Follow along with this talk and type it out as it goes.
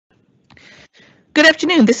Good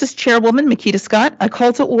afternoon. This is Chairwoman Makita Scott. I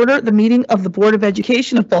call to order the meeting of the Board of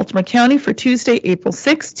Education of Baltimore County for Tuesday, April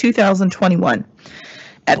 6, 2021.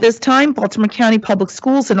 At this time, Baltimore County Public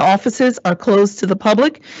Schools and offices are closed to the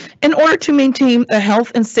public in order to maintain the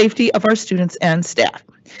health and safety of our students and staff.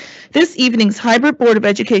 This evening's hybrid Board of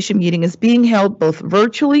Education meeting is being held both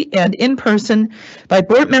virtually and in person by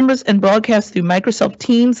board members and broadcast through Microsoft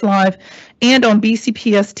Teams Live and on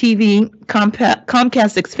BCPS-TV, Comcast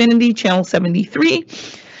Xfinity Channel 73,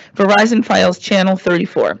 Verizon Fios Channel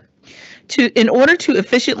 34. In order to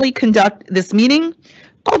efficiently conduct this meeting,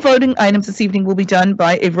 all voting items this evening will be done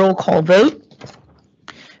by a roll call vote.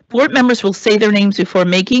 Board members will say their names before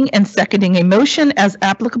making and seconding a motion as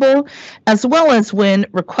applicable, as well as when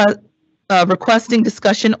requesting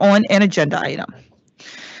discussion on an agenda item.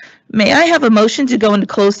 May I have a motion to go into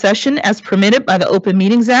closed session as permitted by the Open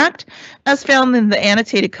Meetings Act, as found in the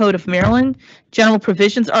Annotated Code of Maryland, General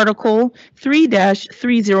Provisions Article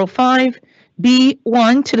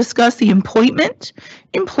 3-305B1, to discuss the appointment,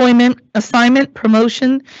 employment, assignment,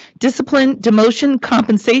 promotion, discipline, demotion,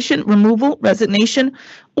 compensation, removal, resignation,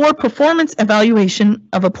 or performance evaluation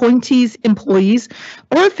of appointees, employees,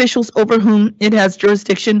 or officials over whom it has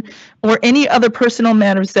jurisdiction, or any other personnel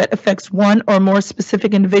matters that affects one or more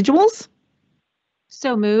specific individuals.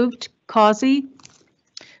 So moved. Causey.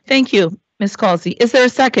 Thank you, Ms. Causey. Is there a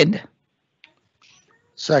second?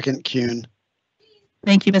 Second, Kuhn.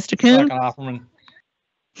 Thank you, Mr. Kuhn. Second, Offerman.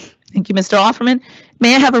 Thank you, Mr. Offerman.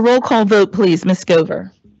 May I have a roll call vote, please, Ms. Gover?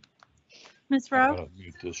 Ms. Rowe?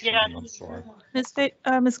 Mute this Yeah. one, I'm sorry.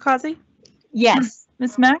 Ms. Causey? Yes.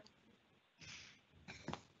 Ms. Mack?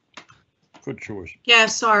 Good choice. Yeah,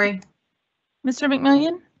 sorry. Mr.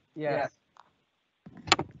 McMillian? Yes.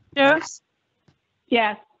 Jones?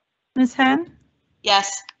 Yes. Ms. Hen?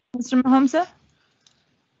 Yes. Mr. Mahomza?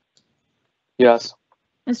 Yes.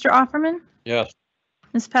 Mr. Offerman? Yes.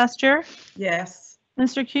 Ms. Pasteur? Yes.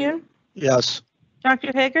 Mr. Kuhn? Yes.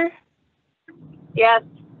 Dr. Hager? Yes.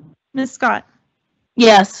 Ms. Scott?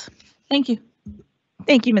 Yes. Thank you.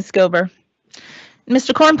 Thank you, Ms. Gover.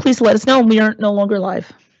 Mr. Korn, please let us know when we are no longer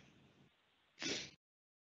live.